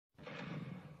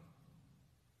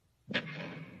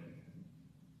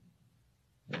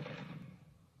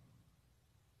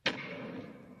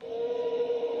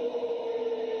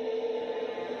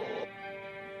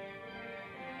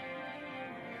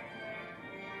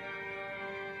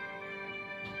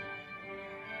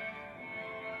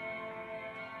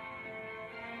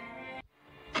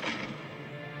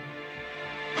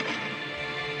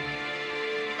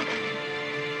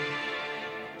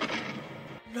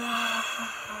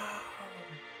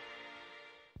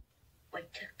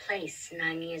took place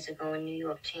 9 years ago in New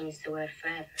York changed the world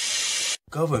forever.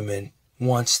 Government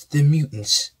wants the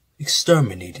mutants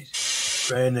exterminated.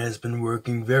 Fran has been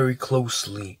working very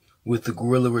closely with the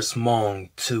Gorilla Mong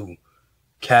to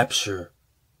capture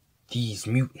these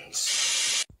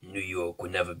mutants. New York will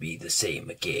never be the same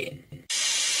again.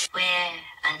 Where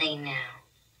are they now?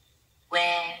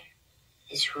 Where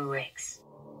is Rurex?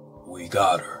 We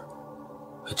got her.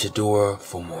 Hachidora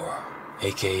Fomora,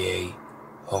 aka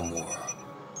Homora.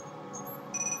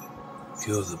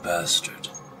 Kill the bastard.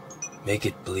 Make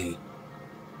it bleed.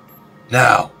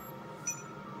 Now!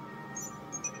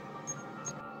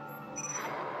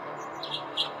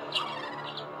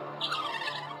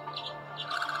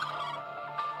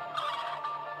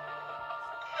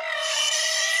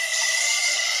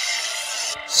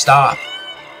 Stop!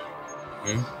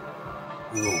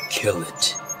 We will kill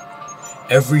it.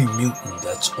 Every mutant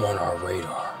that's on our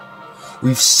radar.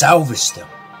 We've salvaged them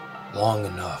long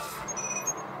enough.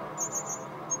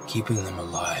 Keeping them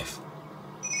alive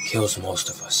kills most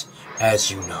of us, as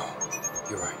you know.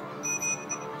 You're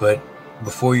right. But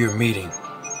before your meeting,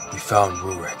 we found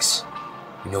Rurex.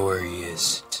 We know where he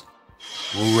is.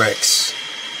 Rurex,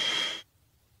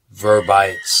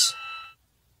 Verbites,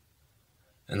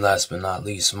 and last but not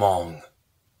least, Mong.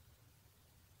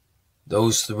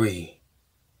 Those three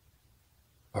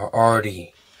are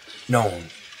already known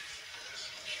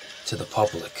to the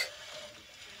public.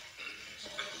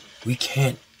 We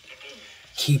can't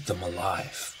keep them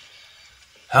alive.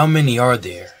 How many are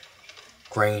there?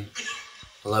 Crane,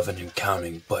 11 and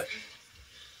counting, but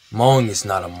Mong is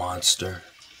not a monster.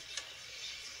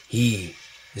 He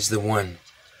is the one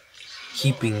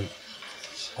keeping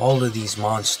all of these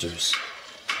monsters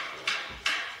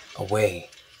away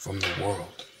from the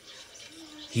world.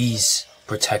 He's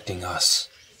protecting us.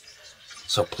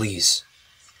 So please,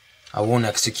 I won't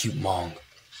execute Mong,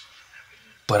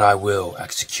 but I will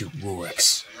execute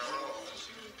Rurex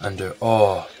under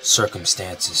all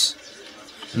circumstances.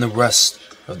 And the rest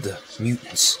of the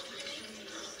mutants,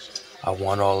 I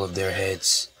want all of their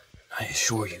heads. I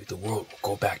assure you, the world will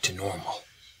go back to normal.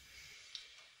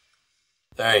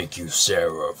 Thank you,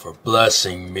 Sarah, for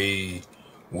blessing me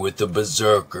with the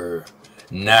Berserker.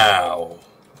 Now,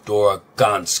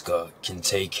 Doroganska can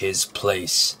take his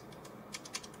place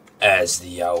as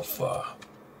the Alpha.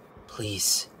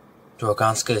 Please,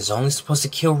 Doroganska is only supposed to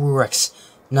kill Rurex,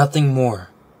 nothing more.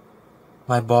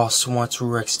 My boss wants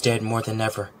Rurex dead more than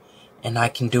ever, and I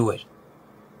can do it.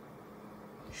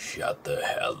 Shut the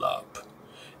hell up.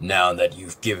 Now that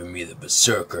you've given me the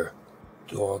Berserker,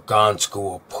 Doroganska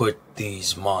will put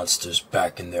these monsters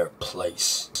back in their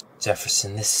place.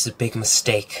 Jefferson, this is a big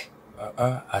mistake.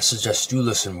 I suggest you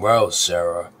listen well,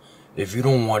 Sarah. If you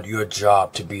don't want your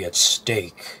job to be at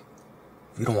stake,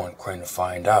 if you don't want Crane to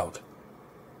find out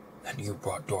that you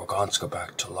brought Doroganska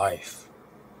back to life,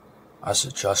 I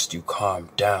suggest you calm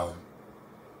down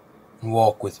and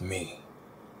walk with me.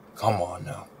 Come on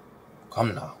now.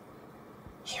 Come now.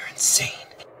 You're insane.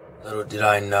 Little did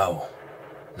I know,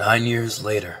 9 years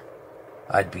later,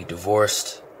 I'd be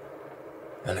divorced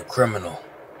and a criminal.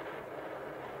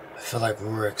 I feel like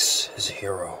Rurex is a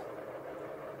hero,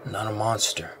 not a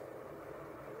monster.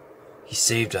 He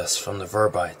saved us from the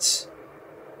Verbites,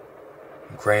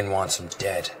 and Crane wants him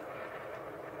dead.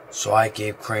 So I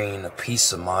gave Crane a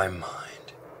piece of my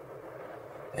mind,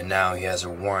 and now he has a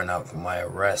warrant out for my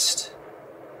arrest.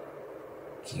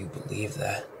 Can you believe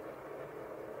that?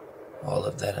 All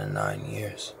of that in 9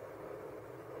 years.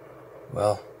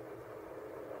 Well,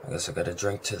 I guess I gotta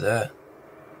drink to that.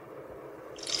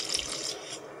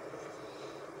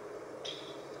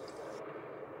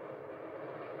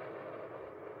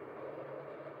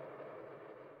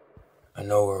 I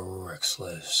know where Rurex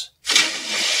lives.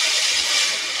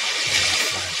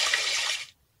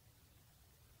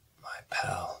 My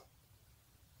pal.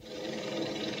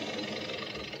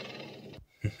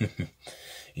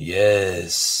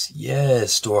 Yes,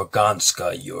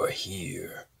 Doroganska, you're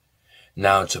here.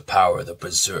 Now to power the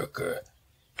Berserker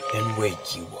and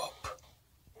wake you up.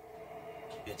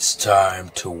 It's time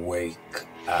to wake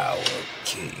our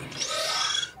king.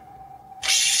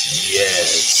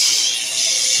 Yes.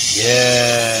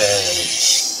 Yes.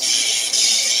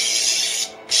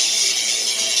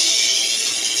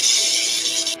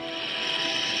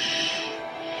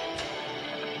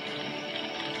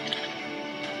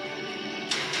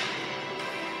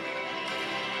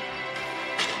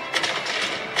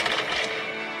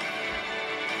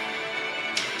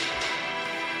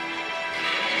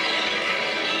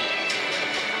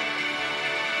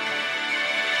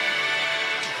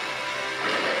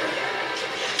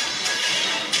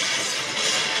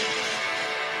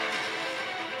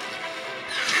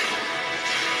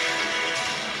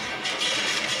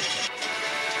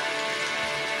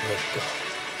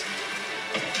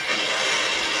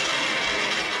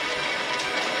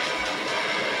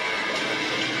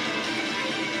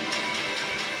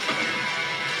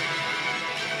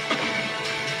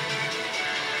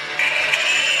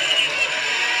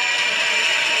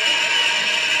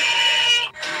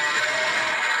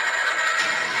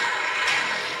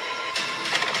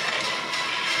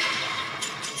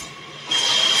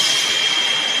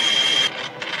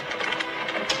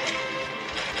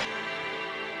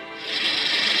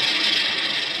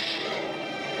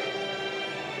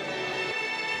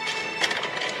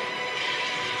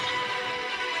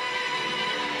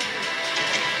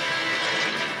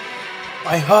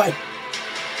 My hut!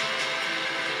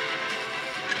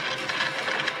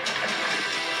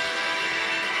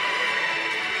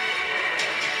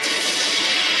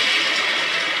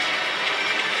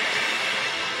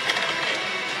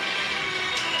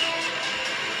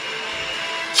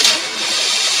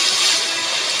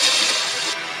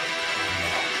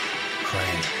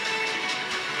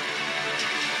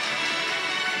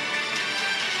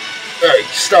 Hey,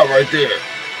 stop right there.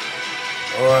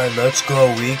 Alright, let's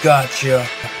go. We got you.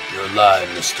 You're alive,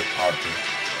 Mr. Parker.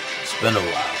 It's been a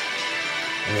while.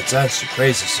 And it's actually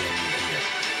crazy seeing you here.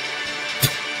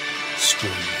 Screw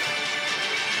you.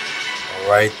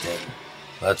 Alright then.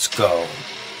 Let's go.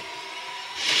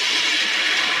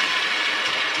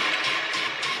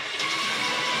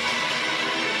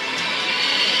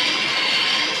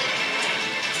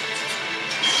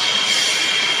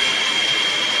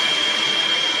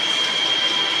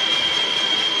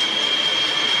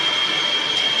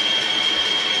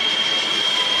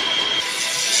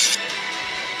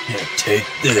 Here, take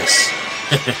this.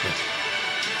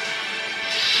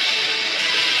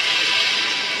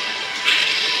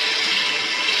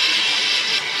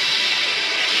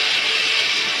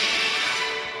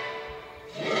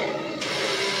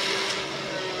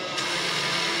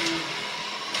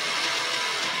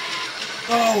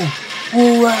 Oh,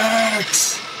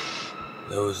 Rurex!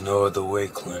 There was no other way,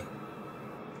 Clint.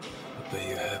 I bet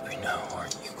you're happy now,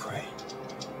 aren't you, Crane?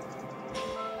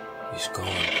 He's gone.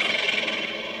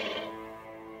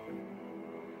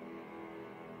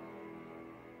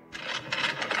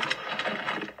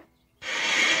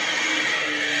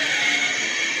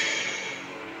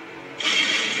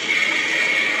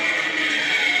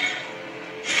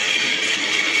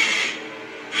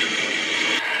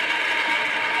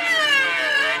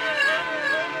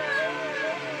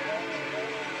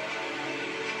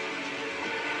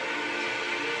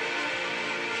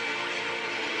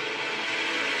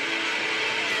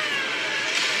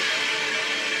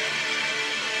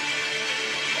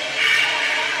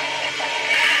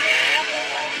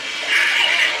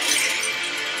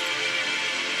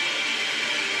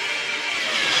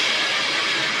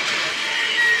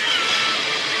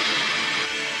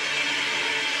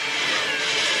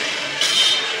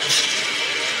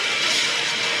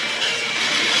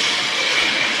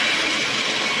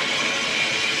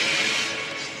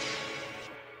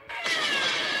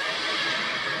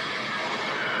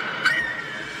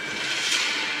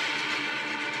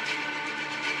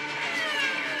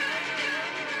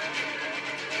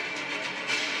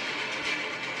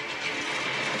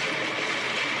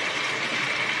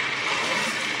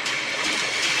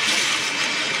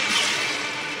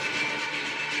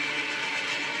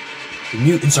 The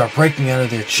mutants are breaking out of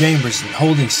their chambers and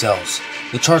holding cells.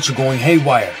 The charts are going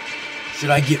haywire. Should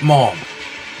I get Mom?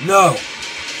 No!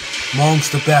 Mom's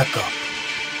the backup.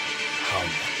 How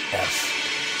the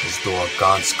F is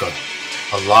Dorganska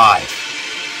alive?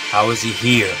 How is he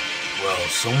here? Well,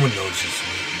 someone knows he's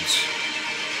mutants.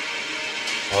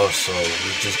 Also,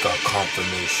 we just got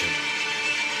confirmation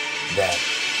that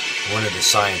one of the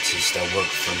scientists that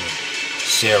worked for me,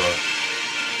 Sarah,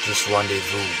 just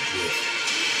rendezvoused with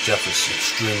Jefferson,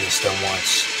 extremist that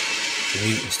wants the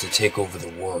mutants to take over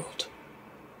the world.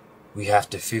 We have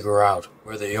to figure out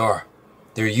where they are.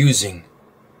 They're using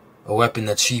a weapon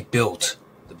that she built,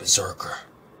 the Berserker.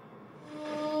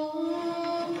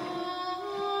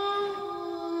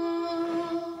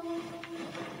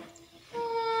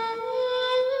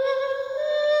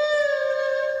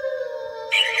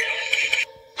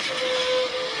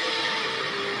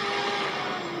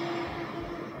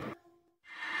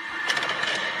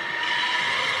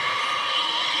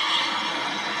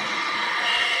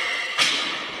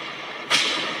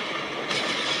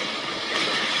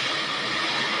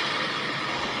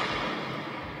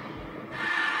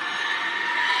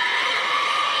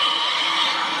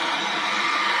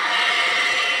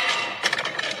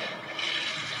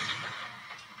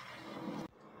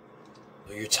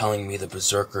 You're telling me the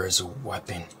Berserker is a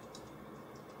weapon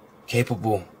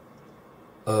capable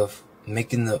of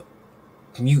making the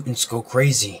mutants go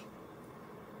crazy?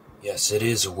 Yes, it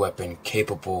is a weapon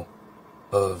capable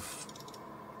of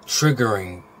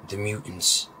triggering the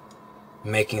mutants,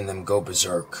 making them go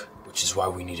berserk, which is why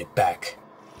we need it back.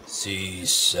 See,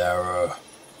 Sarah,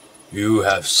 you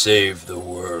have saved the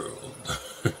world.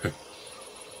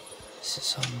 This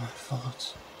is all my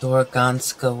fault.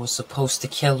 Dorganska was supposed to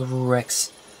kill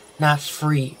Rurex, not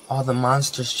free all the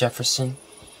monsters, Jefferson.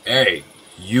 Hey,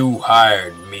 you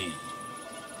hired me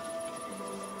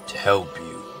to help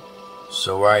you,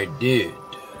 so I did.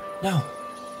 No,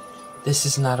 this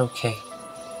is not okay.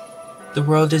 The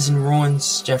world is in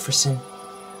ruins, Jefferson.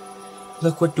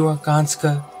 Look what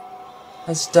Dorganska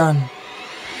has done.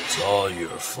 It's all your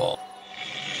fault.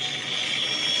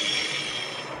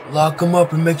 Lock him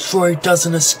up and make sure he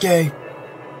doesn't escape.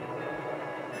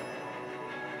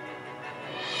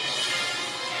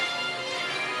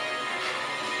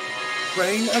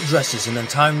 Crane addresses an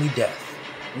untimely death.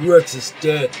 Rurex is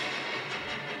dead.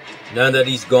 Now that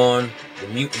he's gone, the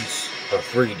mutants are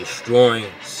free, destroying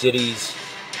cities.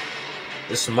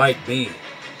 This might be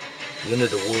the end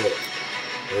of the world.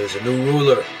 There's a new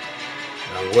ruler.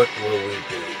 Now what will we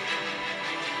do?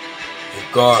 Hey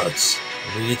guards,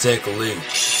 we need to take a leak.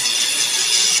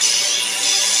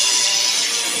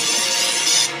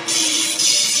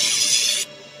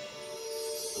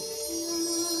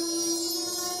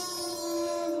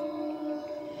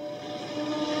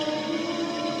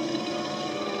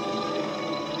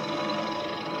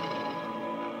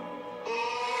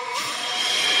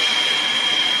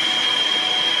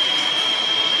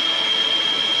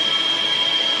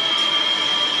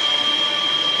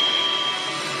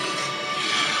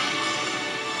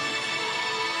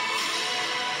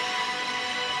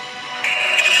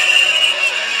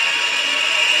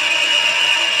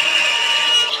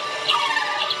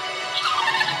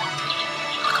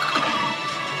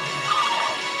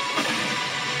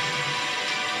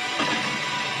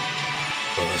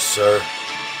 Sir,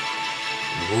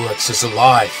 Rurex is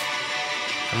alive.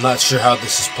 I'm not sure how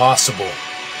this is possible.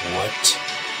 What?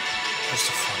 Where's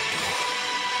the front door?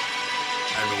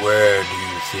 And where do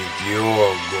you think you're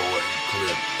going,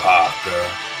 Clint Parker?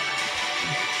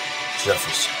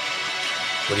 Jefferson,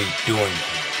 what are you doing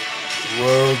here? The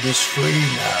world is free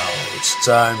now. It's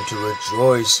time to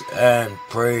rejoice and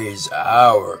praise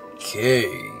our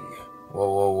king. Whoa,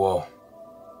 whoa, whoa.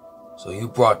 So you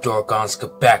brought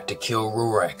Dorganska back to kill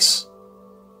Rurex.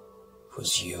 It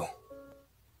was you.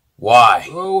 Why?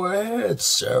 Go ahead,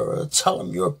 Sarah. Tell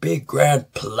him your big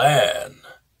grand plan.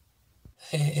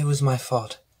 It was my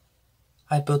fault.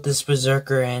 I built this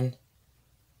berserker and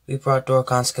we brought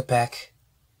Dorganska back.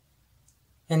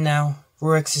 And now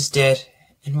Rurex is dead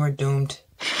and we're doomed.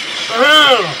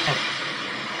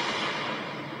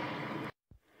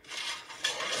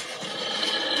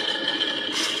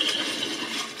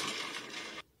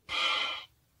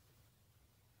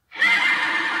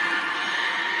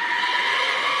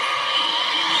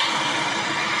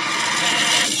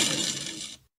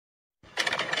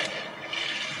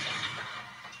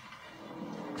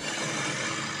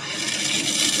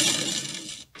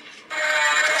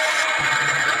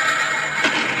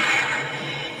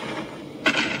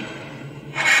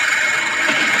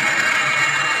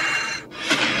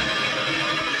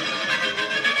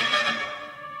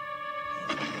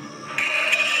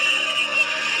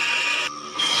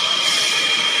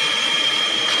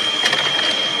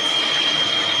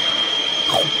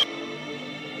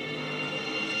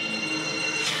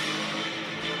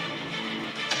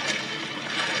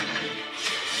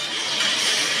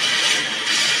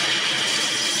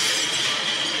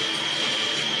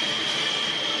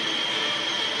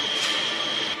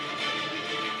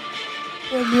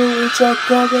 The mutants are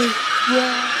coming!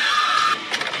 Yeah!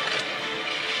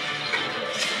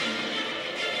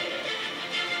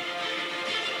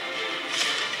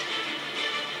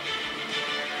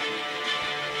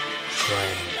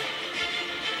 Crane.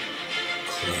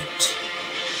 Clint.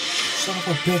 Son of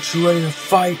a bitch, you ready to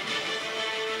fight?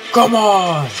 Come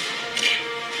on!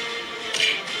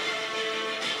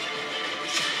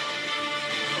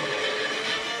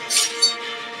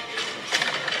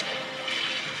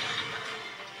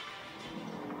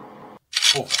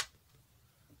 Oh.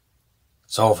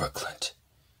 It's over, Clint.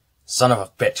 Son of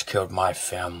a bitch killed my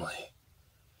family.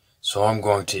 So I'm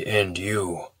going to end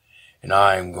you, and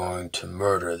I'm going to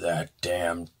murder that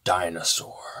damn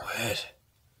dinosaur. What?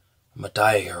 I'm a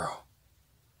die hero.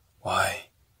 Why?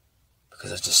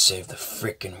 Because I just saved the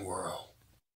frickin' world.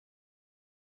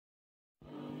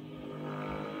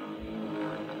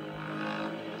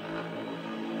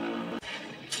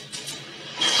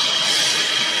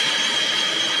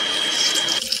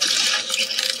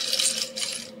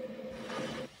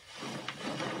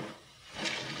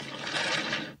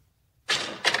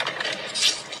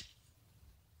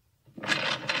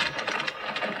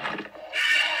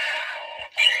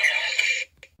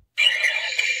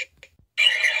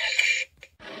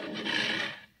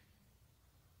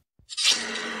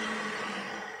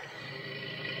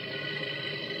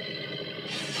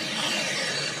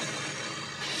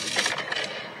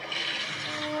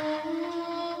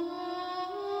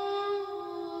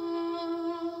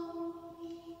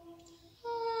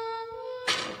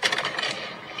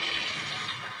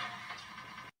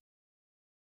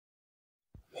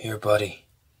 Here, buddy.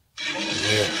 I'm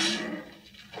here.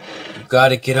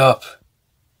 gotta get up.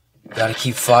 You gotta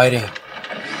keep fighting.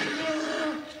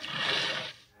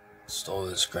 Stole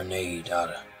this grenade out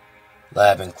of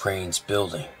Lab and Crane's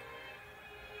building.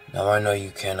 Now I know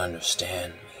you can't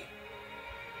understand me.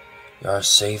 You're our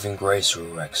saving grace,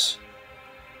 Rurex.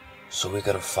 So we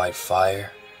gotta fight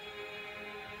fire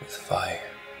with fire.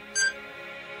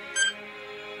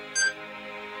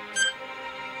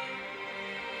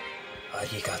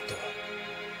 Arigato.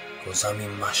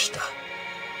 Gozamimashita.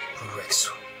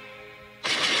 Rurex.